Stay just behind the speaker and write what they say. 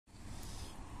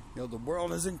You know, the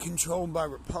world isn't controlled by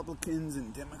Republicans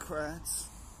and Democrats,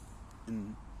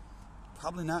 and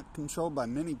probably not controlled by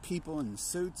many people in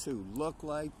suits who look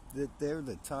like that they're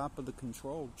the top of the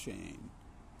control chain.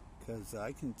 Because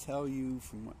I can tell you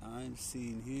from what I've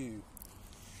seen here,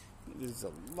 there's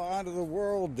a lot of the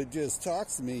world that just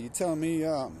talks to me. You tell me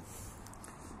the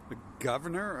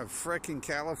governor of frickin'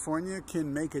 California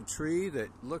can make a tree that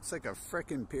looks like a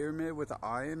frickin' pyramid with an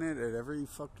eye in it at every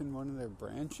fucking one of their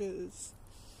branches?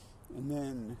 And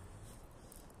then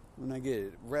when I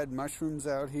get red mushrooms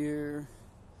out here,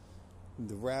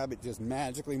 the rabbit just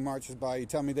magically marches by. You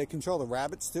tell me they control the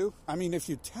rabbits too? I mean, if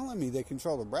you're telling me they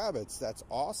control the rabbits, that's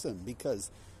awesome,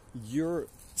 because you're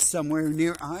somewhere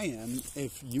near I am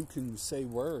if you can say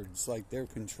words like they're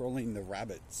controlling the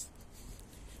rabbits.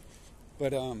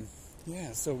 But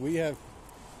yeah, so we have,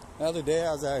 the other day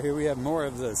I was out here, we have more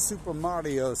of the Super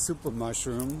Mario super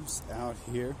mushrooms out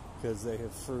here because they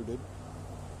have fruited,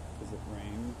 because it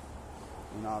rained,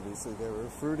 and obviously they were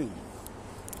fruiting,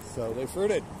 so they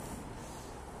fruited.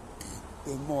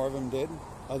 And more of them did,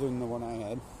 other than the one I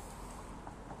had.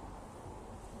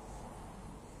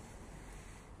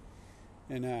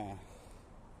 And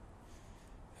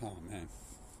oh man,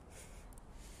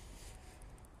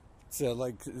 so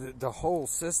like the whole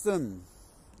system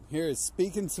here is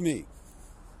speaking to me.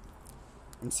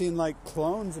 I'm seeing like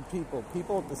clones of people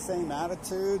with the same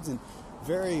attitudes and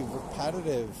very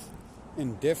repetitive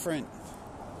and different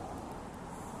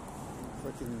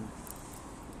freaking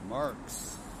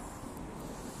marks.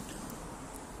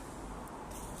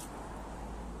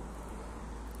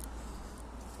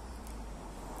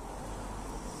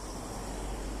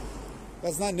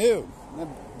 That's not new.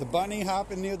 The bunny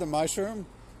hopping near the mushroom,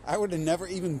 I would have never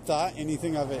even thought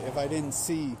anything of it if I didn't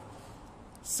see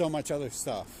so much other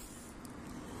stuff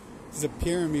just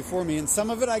appearing before me. And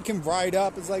some of it I can write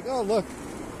up. It's like, oh,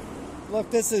 look,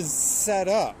 this is set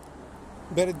up.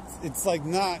 But it's like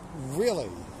not really.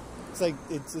 It's like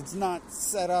it's not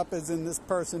set up as in this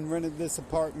person rented this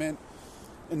apartment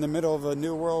in the middle of a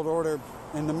New World Order,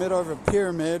 in the middle of a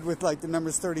pyramid with like the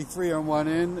numbers 33 on one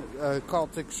end, a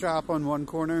cultic shop on one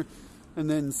corner, and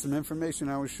then some information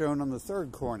I was shown on the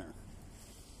third corner.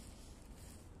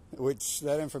 Which,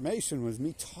 that information was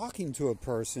me talking to a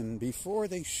person before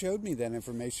they showed me that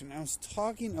information. I was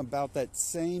talking about that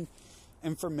same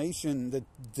information that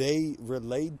they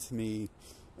relayed to me,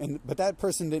 but that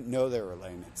person didn't know they were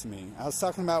relaying it to me. I was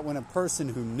talking about when a person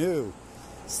who knew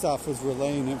stuff was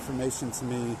relaying information to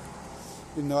me,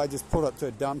 even though I just pulled up to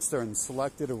a dumpster and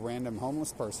selected a random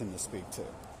homeless person to speak to.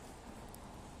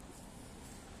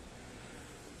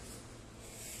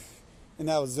 And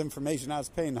that was information I was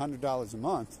paying $100 a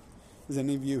month. As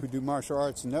any of you who do martial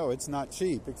arts know, it's not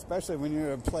cheap, especially when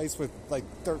you're at a place with like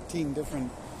 13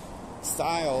 different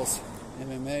styles,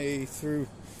 MMA through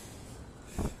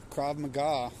Krav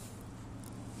Maga.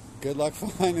 Good luck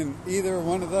finding either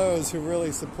one of those who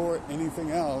really support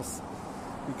anything else,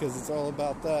 because it's all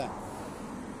about that.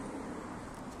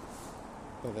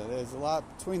 But there's a lot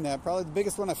between that. Probably the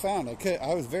biggest one I found.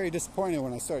 I was very disappointed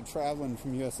when I started traveling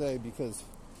from USA, because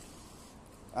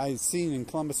I seen in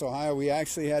Columbus, Ohio, we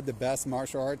actually had the best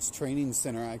martial arts training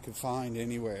center I could find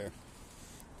anywhere.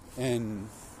 And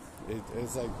it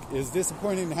was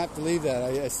disappointing to have to leave that.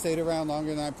 I stayed around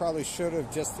longer than I probably should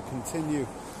have, just to continue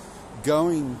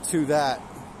going to that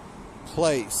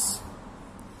place.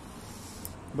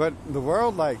 But the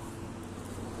world, like,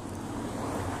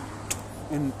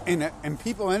 and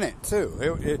people in it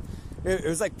too. It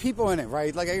was like people in it,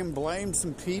 right? Like, I can blame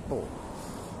some people.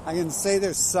 I can say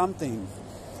there's something.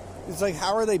 It's like,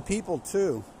 how are they people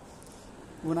too?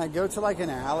 When I go to like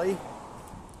an alley,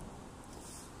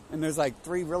 and there's like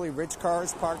 3 really rich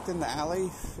cars parked in the alley,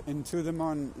 and 2 of them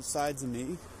on the sides of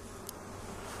me.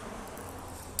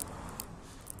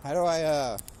 How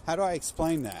do I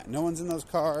explain that? No one's in those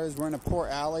cars. We're in a poor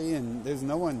alley, and there's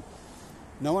no one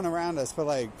around us but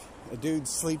like a dude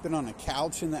sleeping on a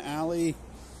couch in the alley,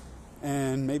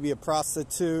 and maybe a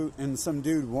prostitute, and some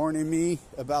dude warning me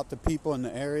about the people in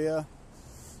the area,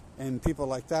 and people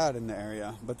like that in the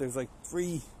area. But there's like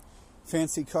 3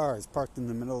 fancy cars parked in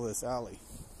the middle of this alley,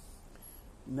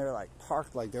 and they're like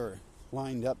parked like they were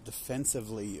lined up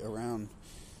defensively around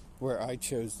where I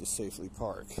chose to safely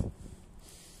park.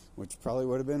 Which probably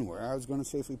would have been where I was going to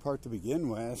safely park to begin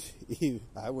with.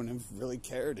 I wouldn't have really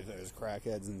cared if there was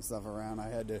crackheads and stuff around. I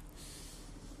had to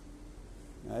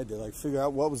like figure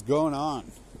out what was going on.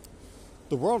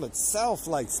 The world itself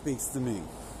like speaks to me.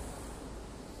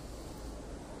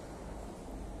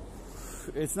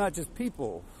 It's not just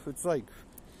people. It's like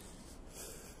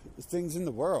things in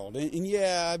the world. And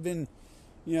yeah, I've been,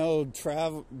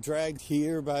 dragged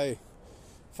here by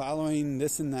following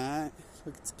this and that.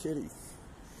 Look, it's Kitty.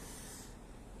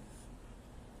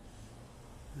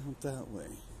 Out that way.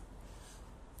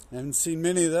 I haven't seen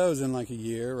many of those in like a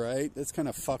year, right? That's kind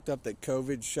of fucked up that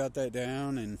COVID shut that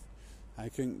down and I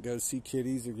couldn't go see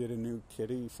kitties or get a new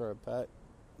kitty for a pet.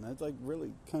 And that like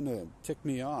really kind of ticked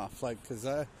me off, like, because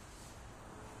I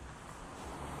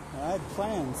had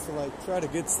plans to like try to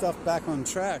get stuff back on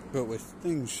track, but with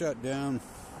things shut down,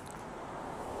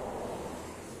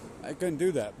 I couldn't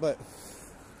do that. But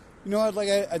you know what? Like,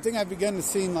 I think I've begun to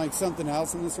see like something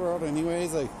else in this world,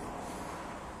 anyways. Like,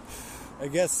 I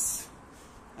guess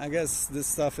this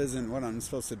stuff isn't what I'm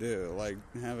supposed to do. Like,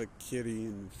 have a kitty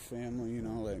and family and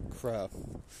all that crap.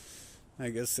 I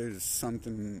guess there's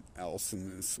something else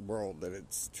in this world that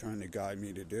it's trying to guide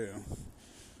me to do.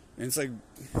 And it's like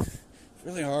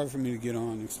really hard for me to get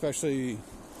on, especially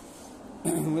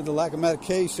with the lack of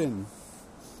medication,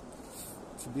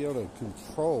 to be able to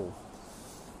control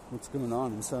what's going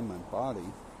on inside my body.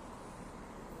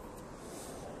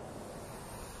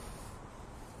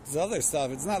 This other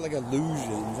stuff, it's not like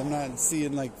illusions. I'm not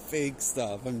seeing like fake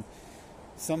stuff. And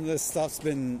some of this stuff's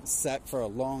been set for a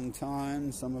long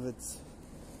time. Some of it's,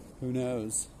 who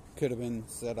knows, could have been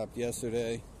set up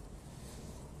yesterday.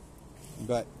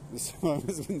 But some of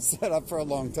it's been set up for a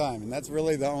long time. And that's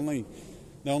really the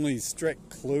only strict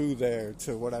clue there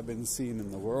to what I've been seeing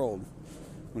in the world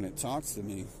when it talks to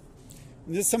me.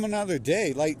 And just some other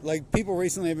day, like people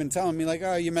recently have been telling me, like,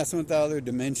 oh, you're messing with the other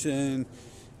dimension.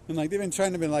 And like they've been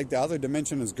trying to be like, the other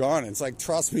dimension is gone. It's like,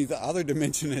 trust me, the other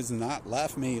dimension has not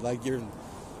left me. Like, you're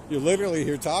literally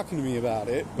here talking to me about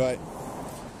it. But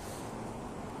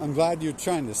I'm glad you're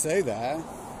trying to say that.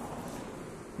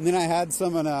 And then I had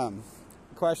someone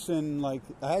question, like,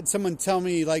 I had someone tell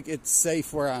me like it's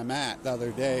safe where I'm at the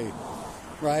other day,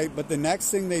 right? But the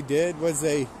next thing they did was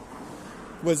they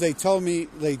told me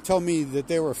that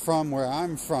they were from where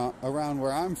I'm from, around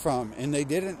where I'm from, and they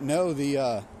didn't know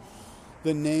the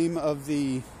name of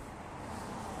the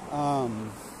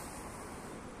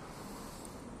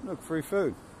look, free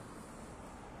food.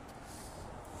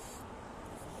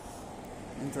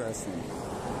 Interesting.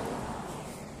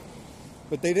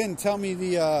 But they didn't tell me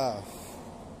the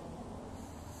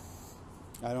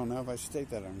I don't know if I should take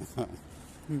that or not.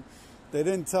 They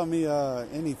didn't tell me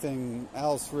anything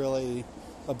else really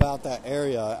about that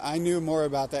area. I knew more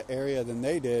about that area than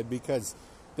they did because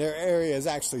their area is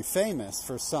actually famous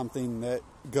for something that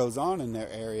goes on in their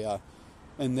area,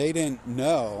 and they didn't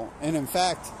know. And in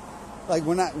fact, like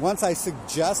once I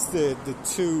suggested the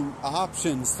two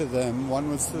options to them, one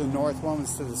was to the north, one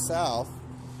was to the south,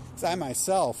 because I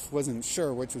myself wasn't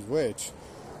sure which was which.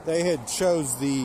 They had chose the